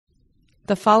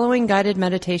The following guided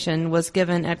meditation was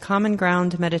given at Common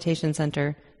Ground Meditation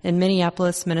Center in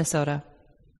Minneapolis, Minnesota.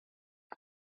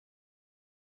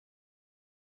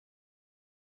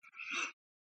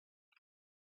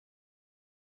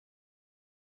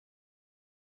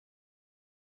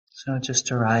 So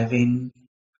just arriving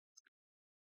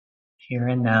here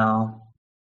and now,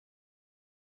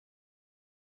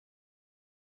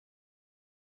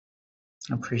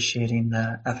 appreciating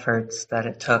the efforts that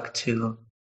it took to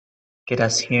get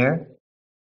us here.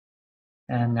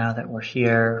 And now that we're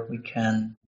here, we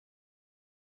can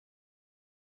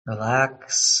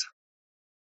relax,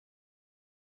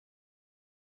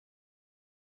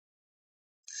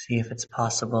 see if it's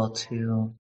possible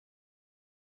to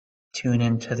tune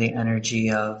into the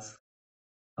energy of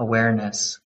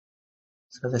awareness.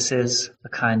 So this is a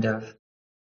kind of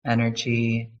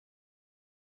energy,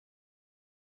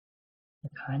 a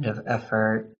kind of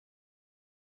effort,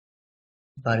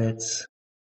 but it's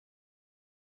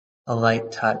a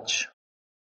light touch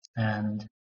and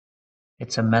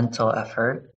it's a mental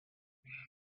effort,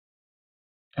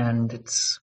 and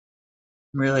it's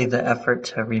really the effort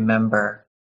to remember,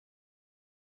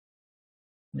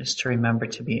 just to remember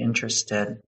to be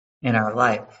interested in our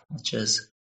life, which is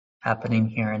happening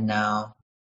here and now.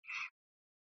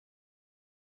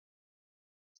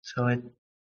 So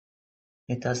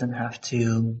it doesn't have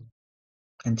to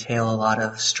entail a lot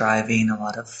of striving, a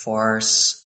lot of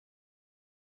force.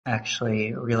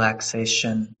 Actually,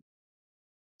 relaxation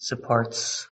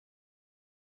supports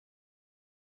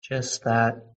just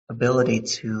that ability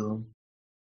to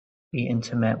be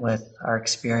intimate with our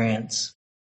experience.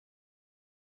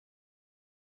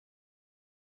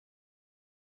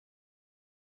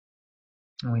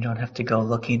 And we don't have to go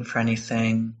looking for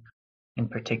anything in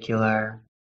particular.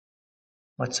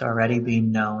 What's already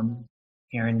being known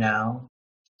here and now,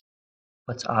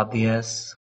 what's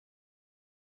obvious,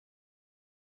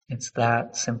 it's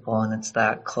that simple and it's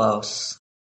that close.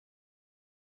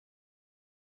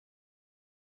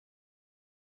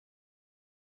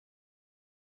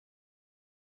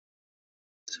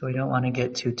 So we don't want to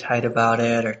get too tight about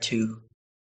it or too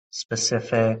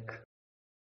specific,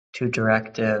 too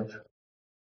directive.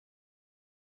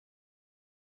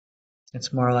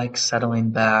 It's more like settling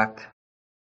back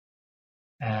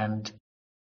and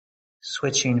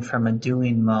switching from a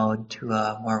doing mode to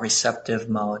a more receptive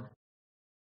mode.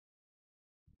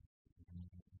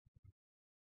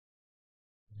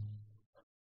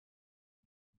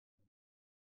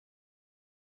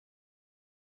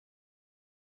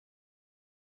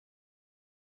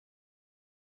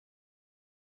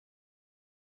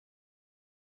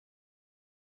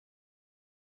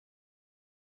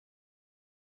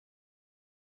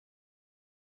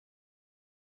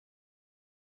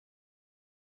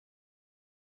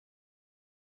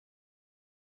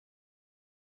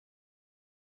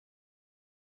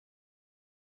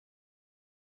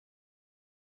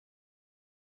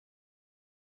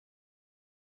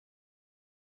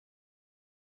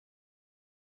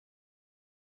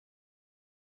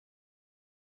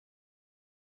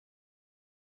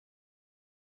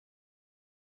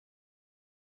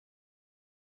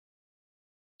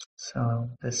 So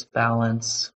this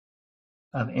balance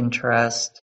of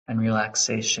interest and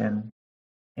relaxation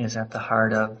is at the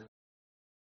heart of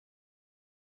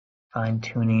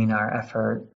fine-tuning our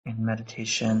effort in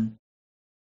meditation.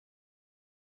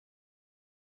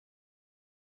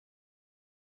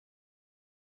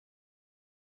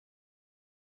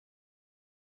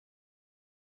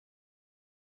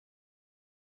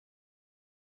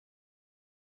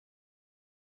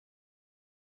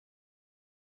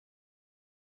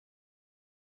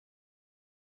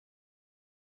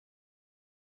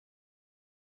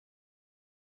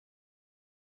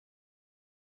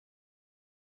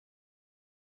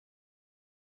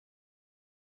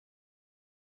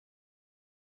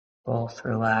 Both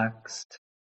relaxed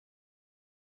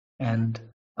and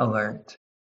alert.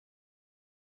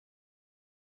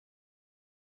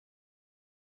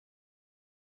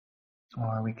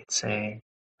 Or we could say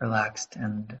relaxed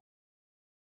and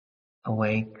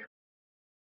awake.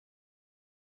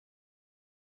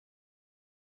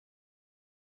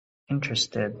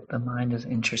 Interested. The mind is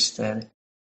interested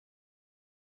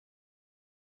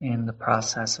in the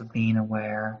process of being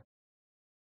aware.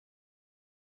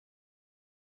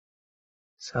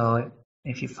 So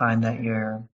if you find that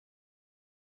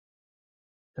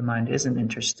the mind isn't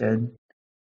interested,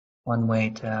 one way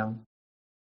to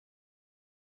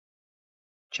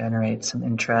generate some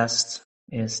interest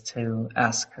is to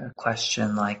ask a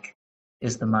question like,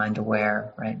 is the mind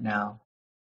aware right now?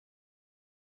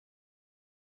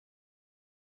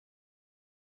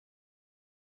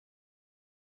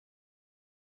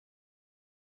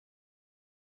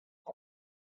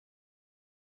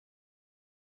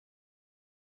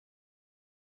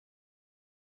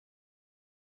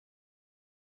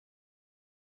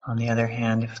 On the other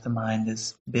hand, if the mind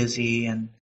is busy and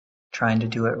trying to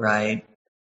do it right,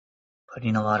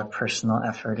 putting a lot of personal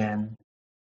effort in,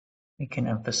 we can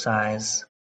emphasize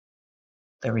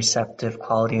the receptive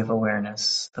quality of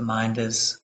awareness. The mind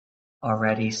is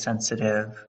already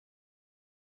sensitive.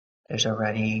 There's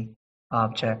already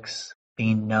objects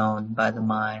being known by the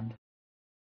mind.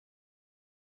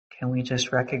 Can we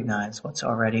just recognize what's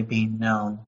already being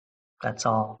known? That's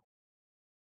all.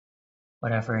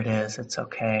 Whatever it is, it's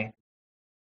okay.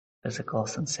 Physical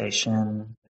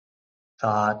sensation,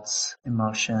 thoughts,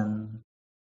 emotion,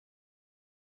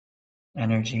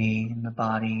 energy in the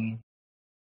body,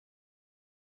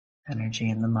 energy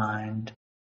in the mind.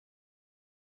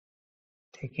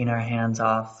 Taking our hands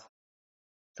off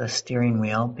the steering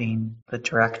wheel, being the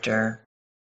director,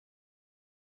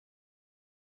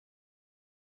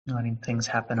 letting things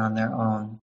happen on their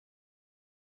own.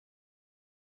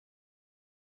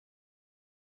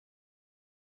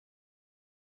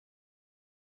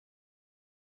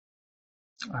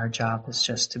 Our job is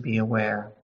just to be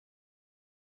aware.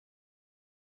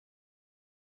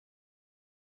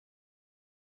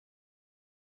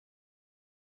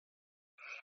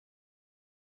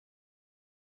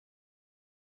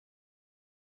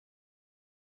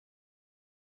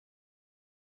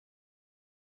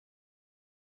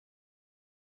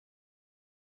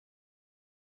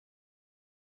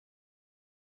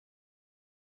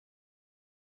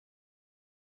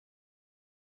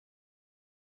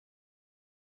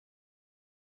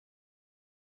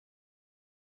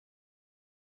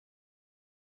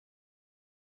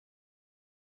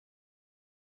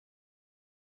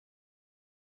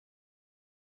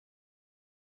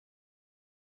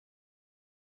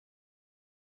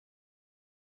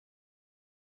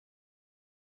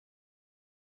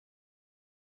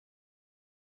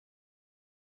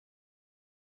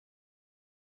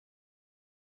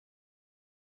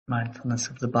 Mindfulness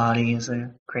of the body is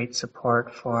a great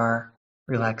support for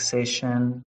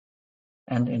relaxation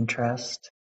and interest.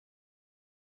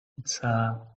 It's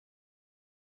a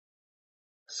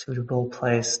suitable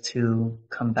place to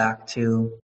come back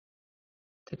to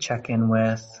check in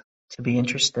with, to be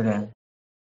interested in.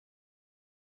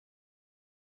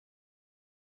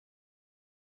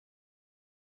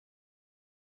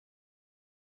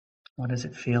 What does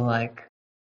it feel like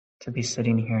to be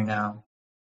sitting here now?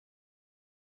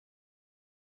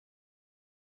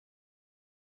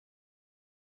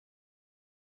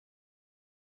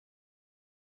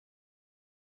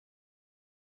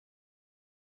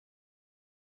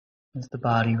 Is the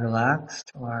body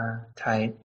relaxed or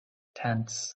tight,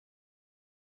 tense?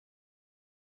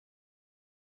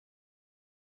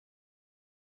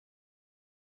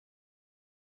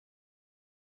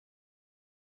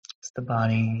 Is the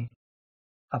body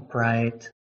upright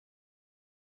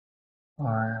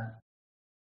or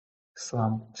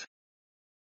slumped?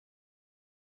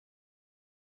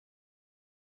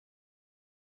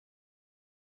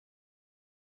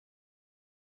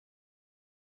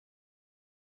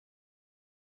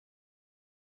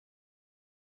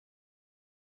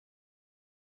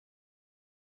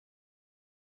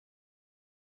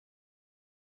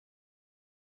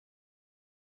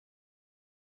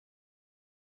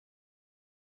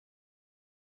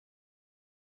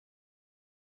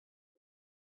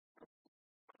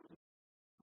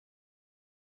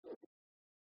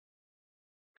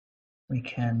 We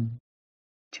can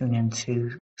tune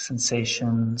into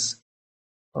sensations,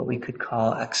 what we could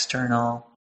call external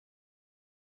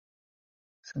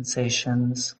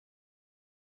sensations,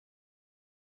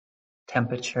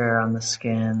 temperature on the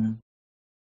skin,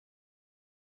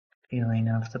 feeling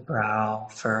of the brow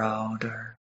furrowed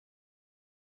or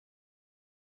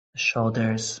the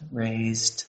shoulders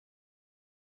raised,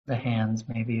 the hands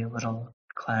maybe a little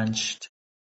clenched.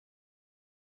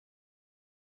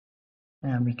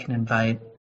 And we can invite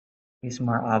these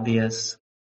more obvious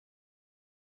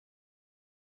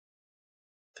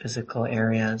physical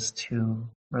areas to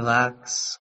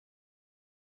relax.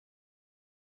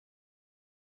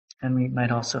 And we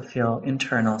might also feel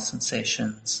internal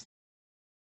sensations,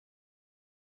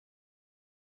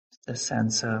 the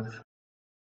sense of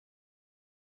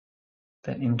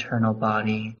the internal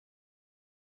body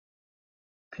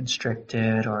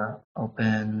constricted or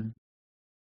open,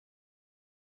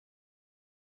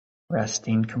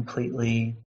 resting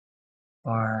completely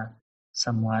or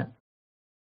somewhat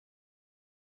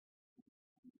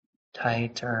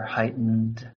tight or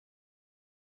heightened.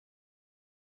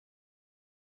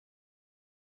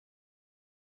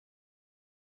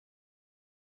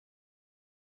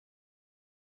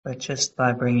 But just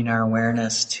by bringing our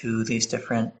awareness to these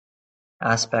different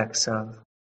aspects of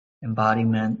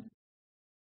embodiment,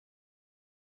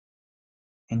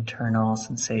 internal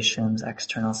sensations,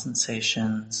 external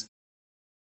sensations.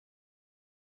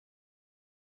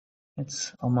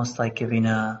 It's almost like giving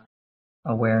a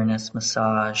awareness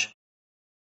massage,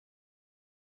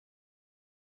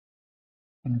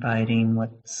 inviting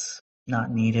what's not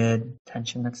needed,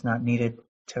 tension that's not needed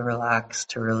to relax,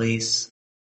 to release.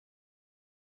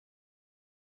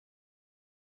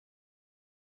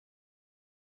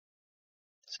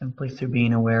 Simply through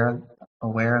being aware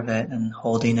of it and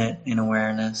holding it in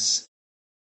awareness.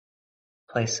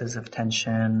 Places of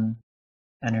tension,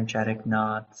 energetic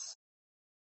knots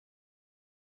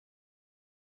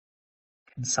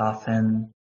can soften,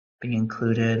 be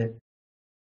included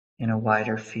in a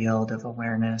wider field of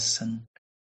awareness and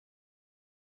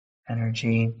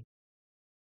energy.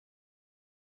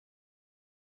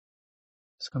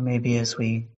 So maybe as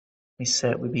we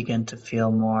sit, we begin to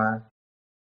feel more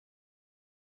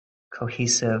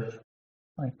cohesive,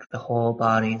 like the whole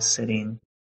body is sitting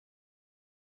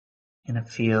in a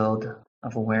field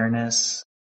of awareness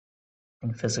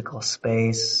in physical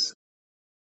space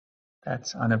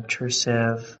that's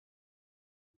unobtrusive,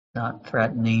 not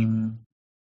threatening.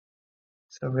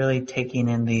 So really taking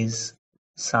in these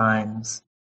signs,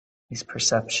 these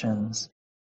perceptions,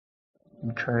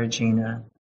 encouraging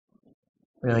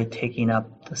really taking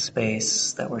up the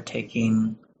space that we're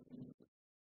taking,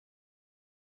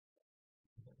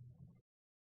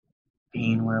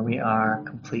 being where we are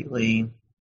completely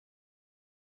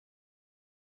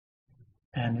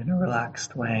and in a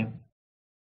relaxed way.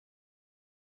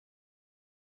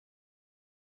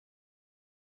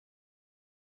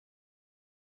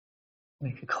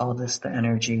 We could call this the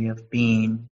energy of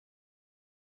being.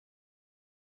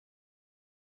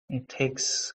 It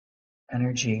takes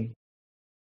energy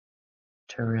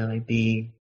to really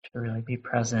be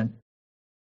present,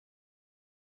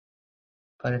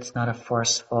 but it's not a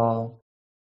forceful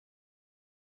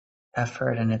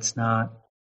effort and it's not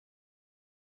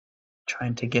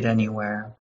trying to get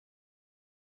anywhere.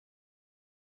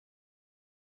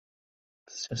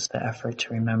 It's just the effort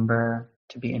to remember,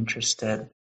 to be interested.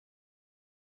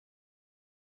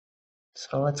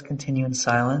 So let's continue in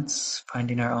silence,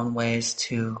 finding our own ways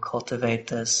to cultivate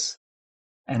this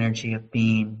energy of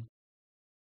being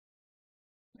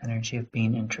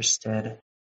interested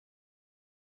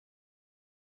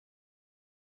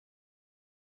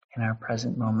in our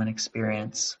present moment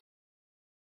experience.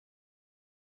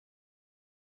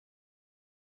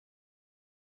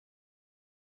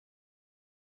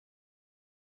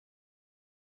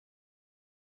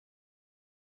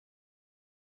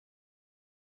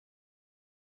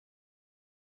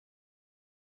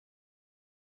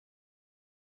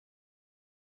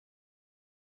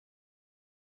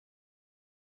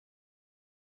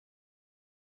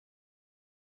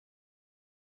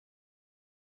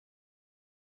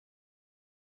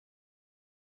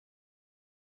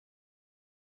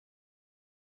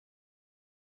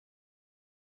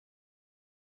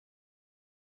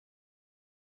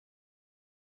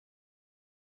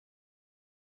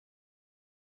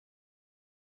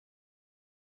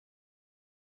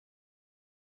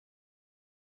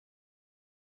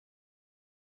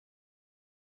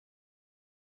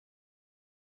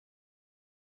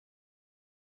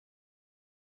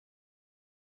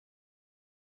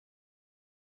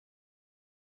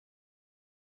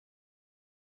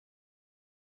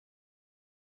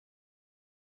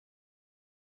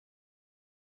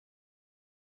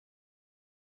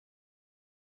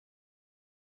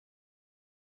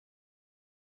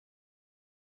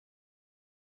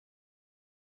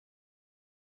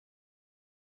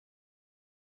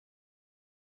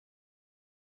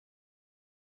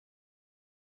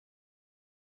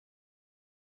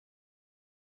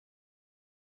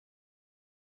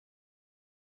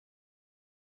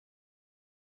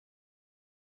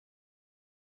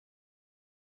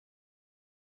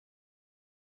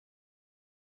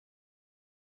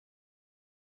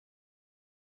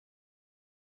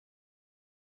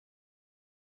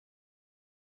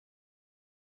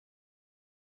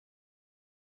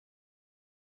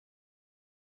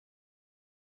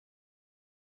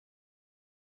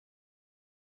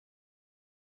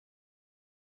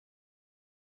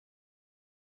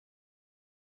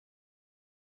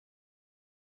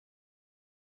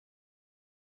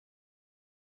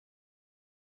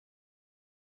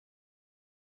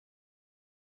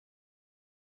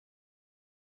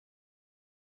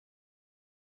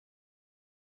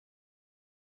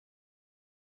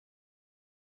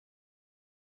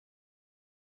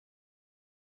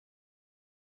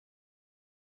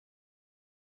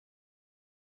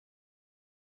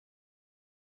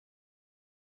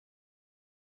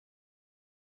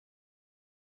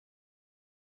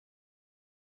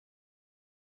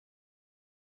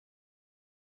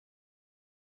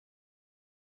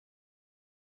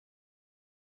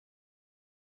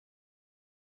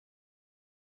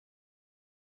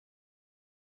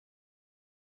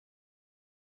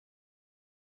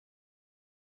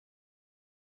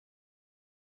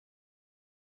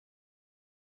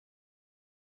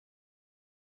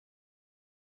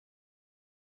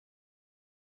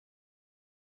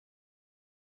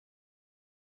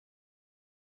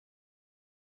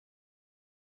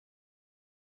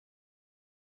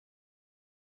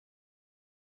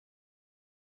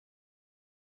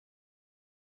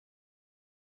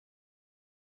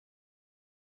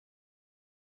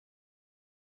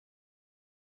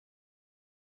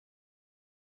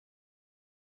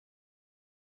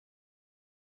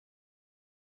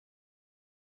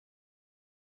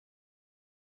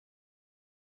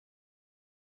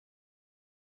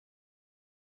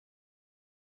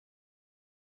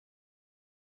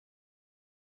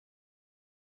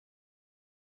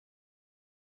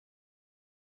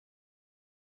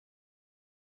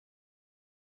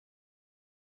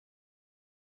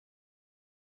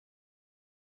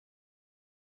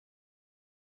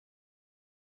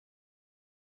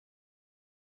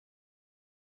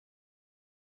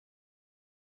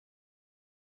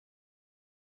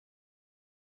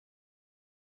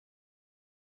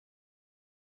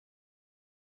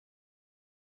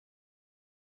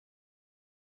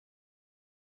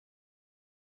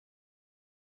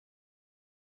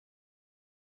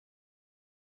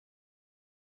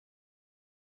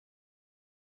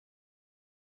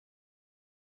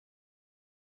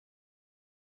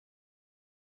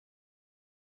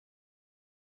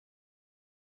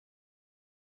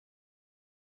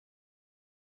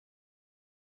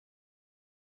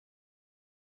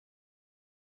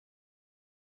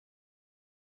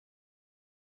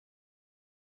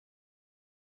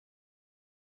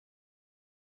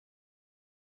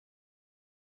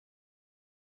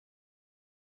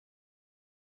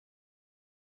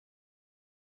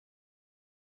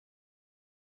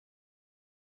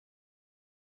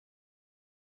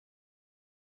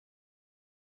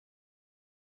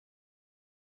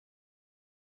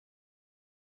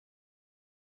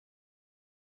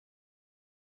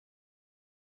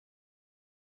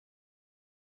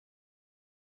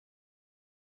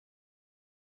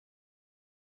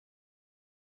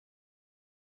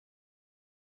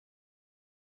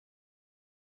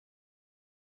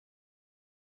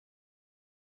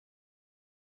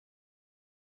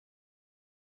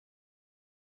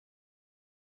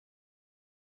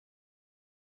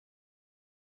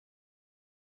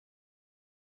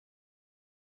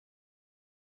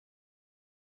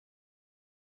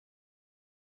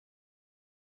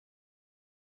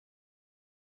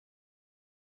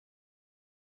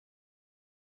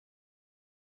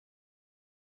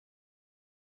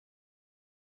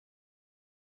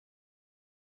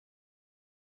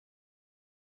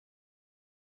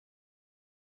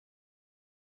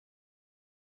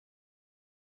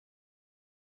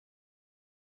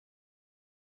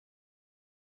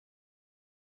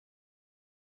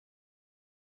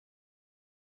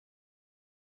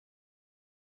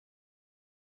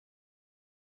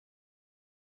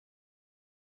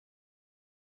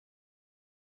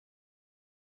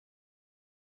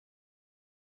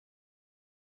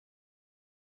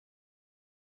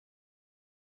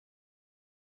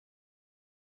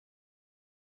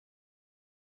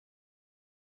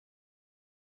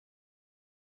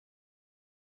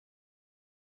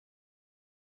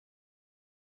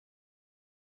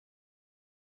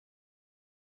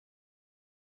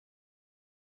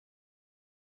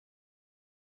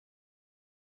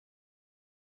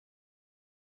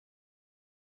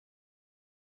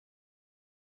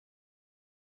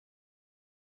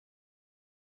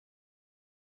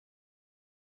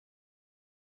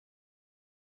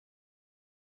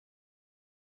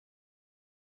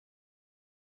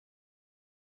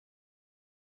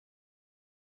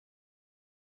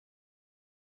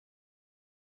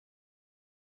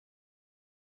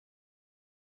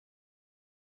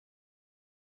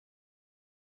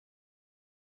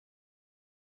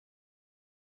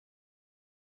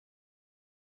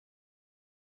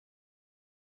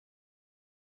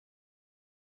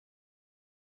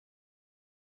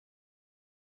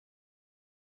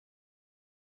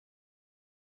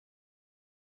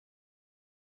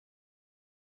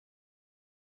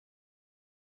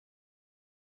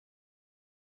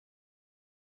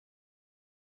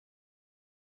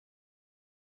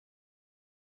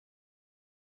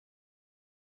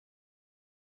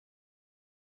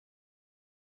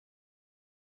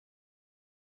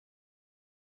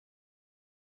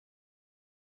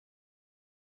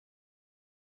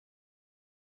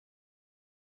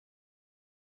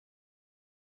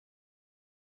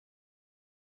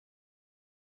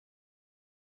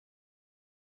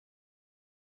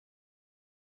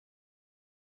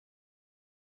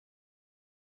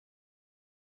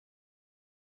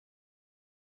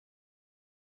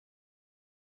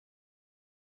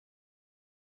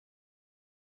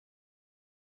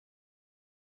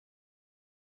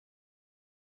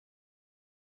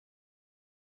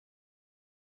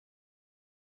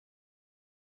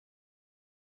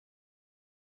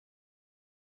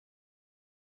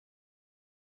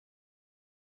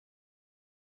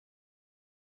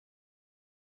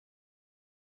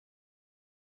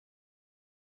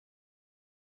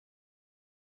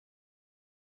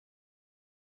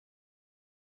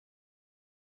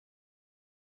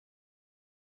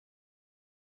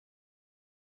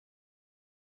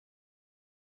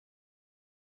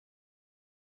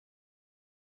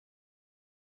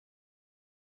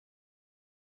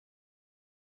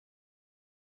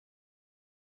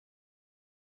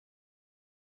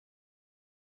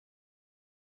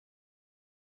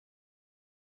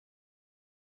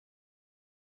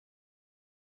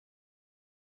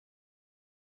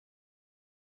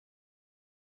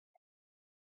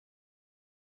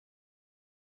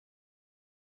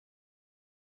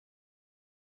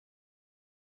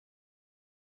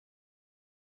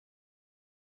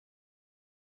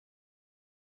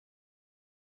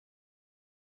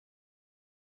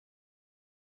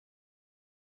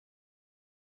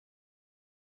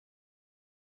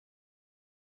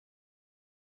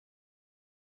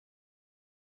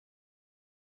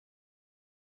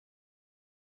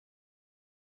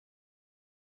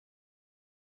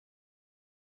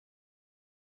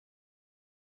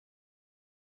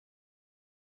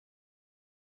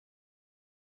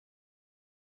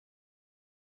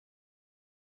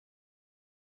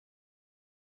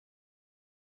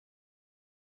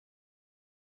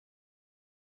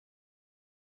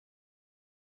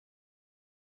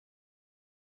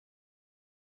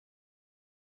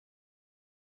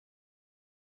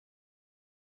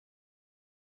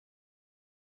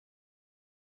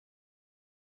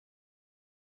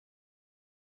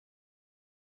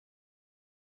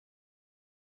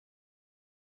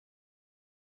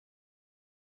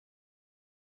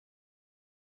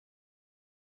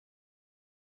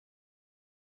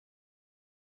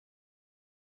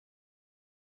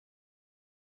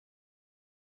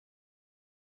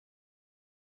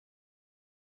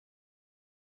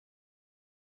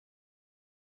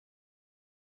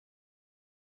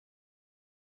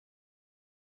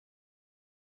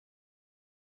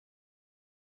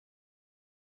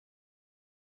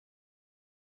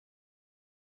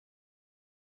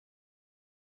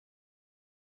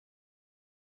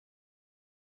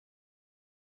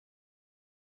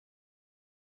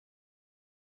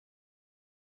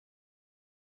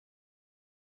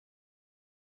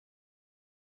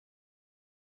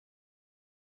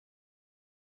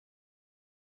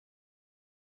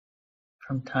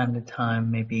 from time to time,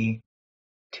 maybe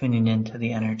tuning into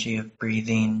the energy of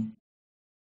breathing.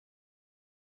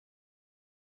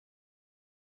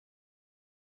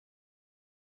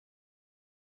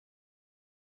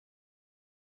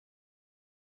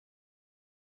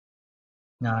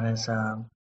 Not as a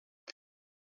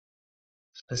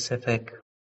specific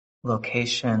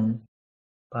location,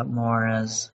 but more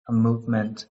as a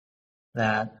movement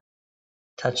that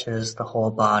touches the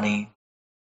whole body.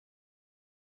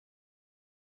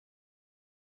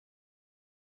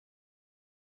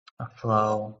 A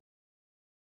flow.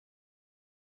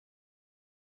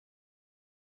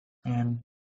 And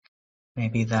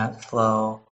maybe that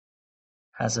flow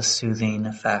has a soothing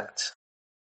effect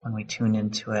when we tune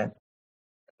into it.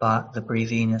 But the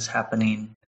breathing is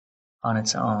happening on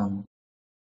its own.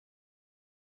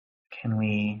 Can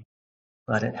we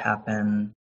let it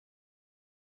happen?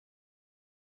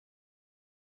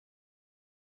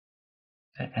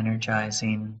 The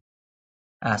energizing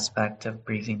aspect of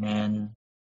breathing in,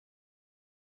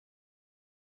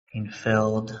 being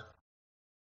filled,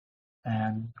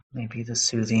 and maybe the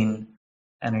soothing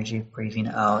energy of breathing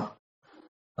out,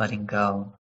 letting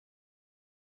go.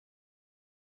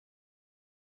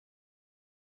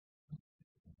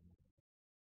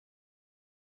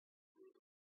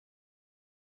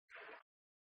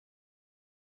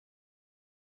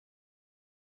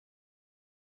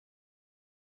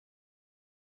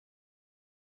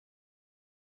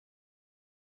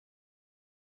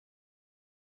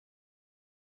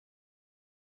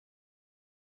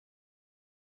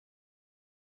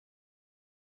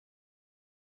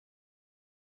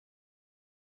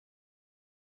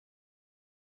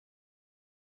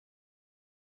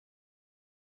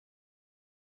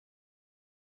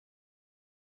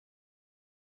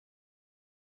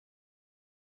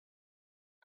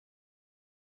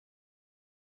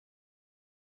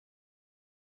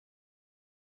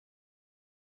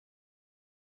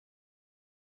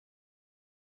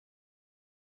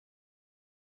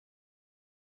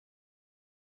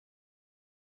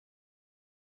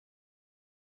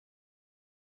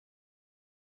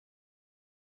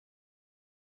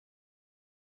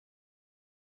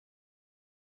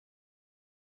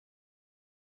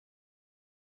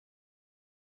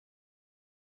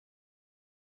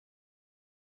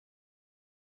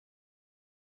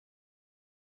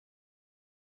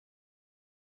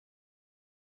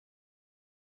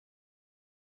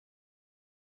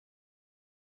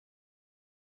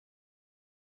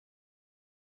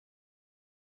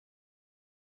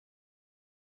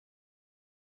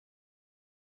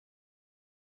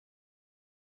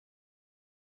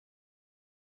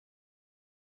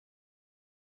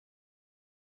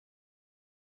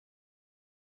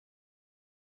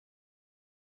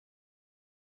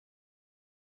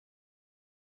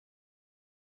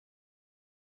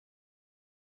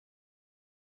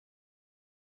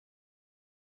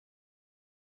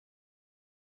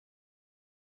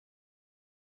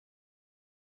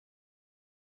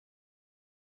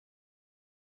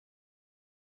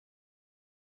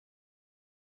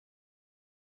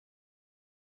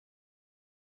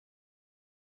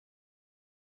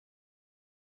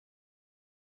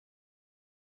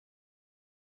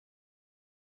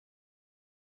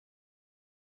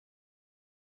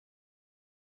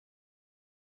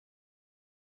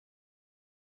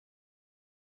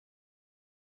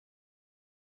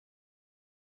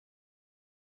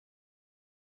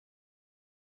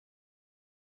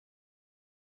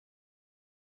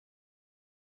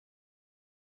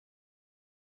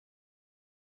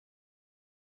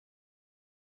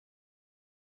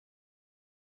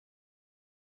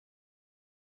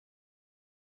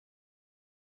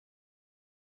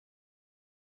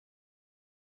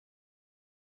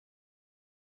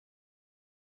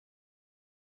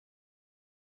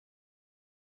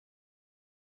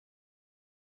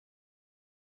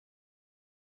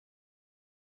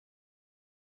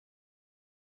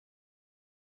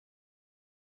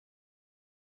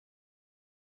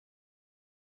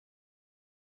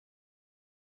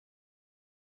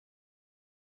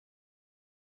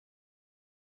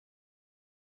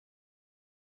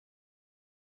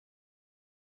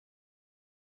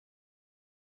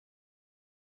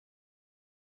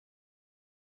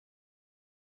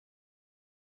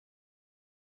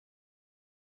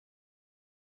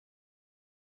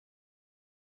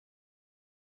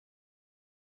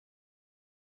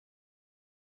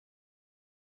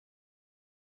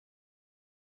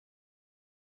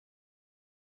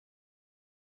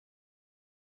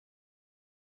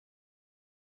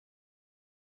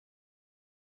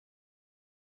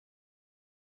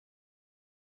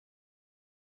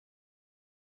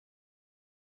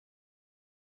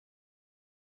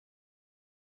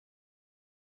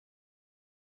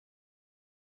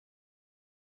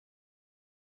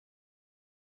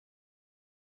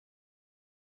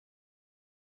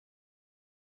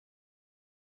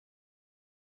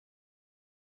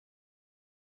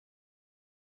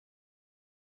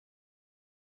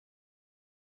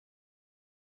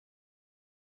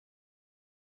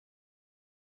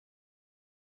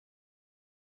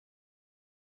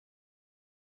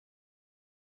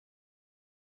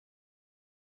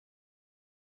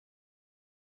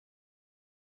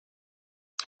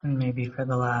 And maybe for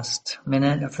the last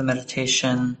minute of the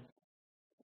meditation,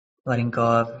 letting go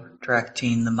of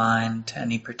directing the mind to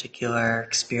any particular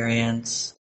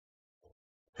experience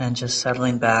and just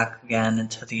settling back again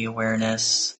into the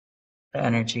awareness, the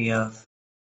energy of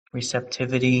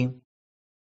receptivity,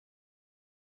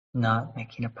 not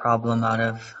making a problem out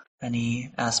of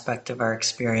any aspect of our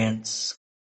experience,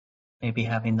 maybe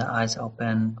having the eyes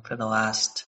open for the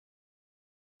last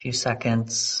few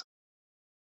seconds.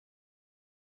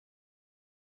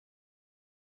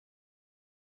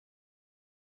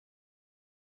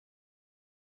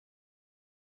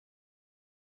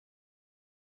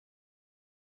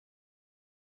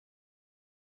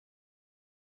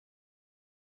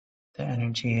 The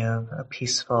energy of a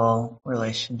peaceful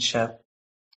relationship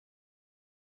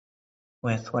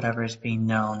with whatever is being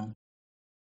known,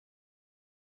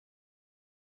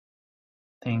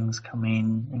 things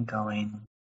coming and going.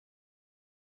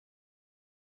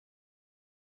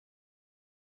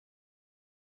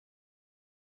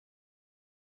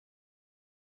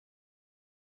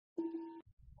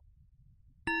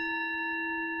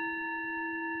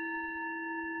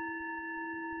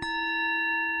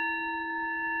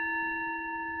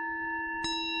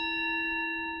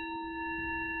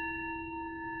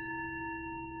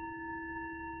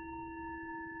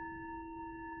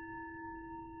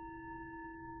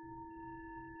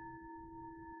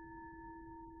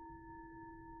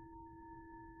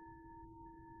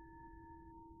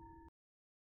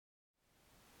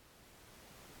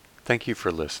 Thank you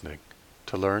for listening.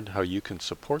 To learn how you can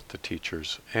support the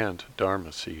teachers and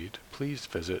Dharma Seed, please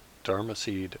visit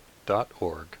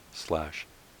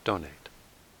dharmaseed.org/donate.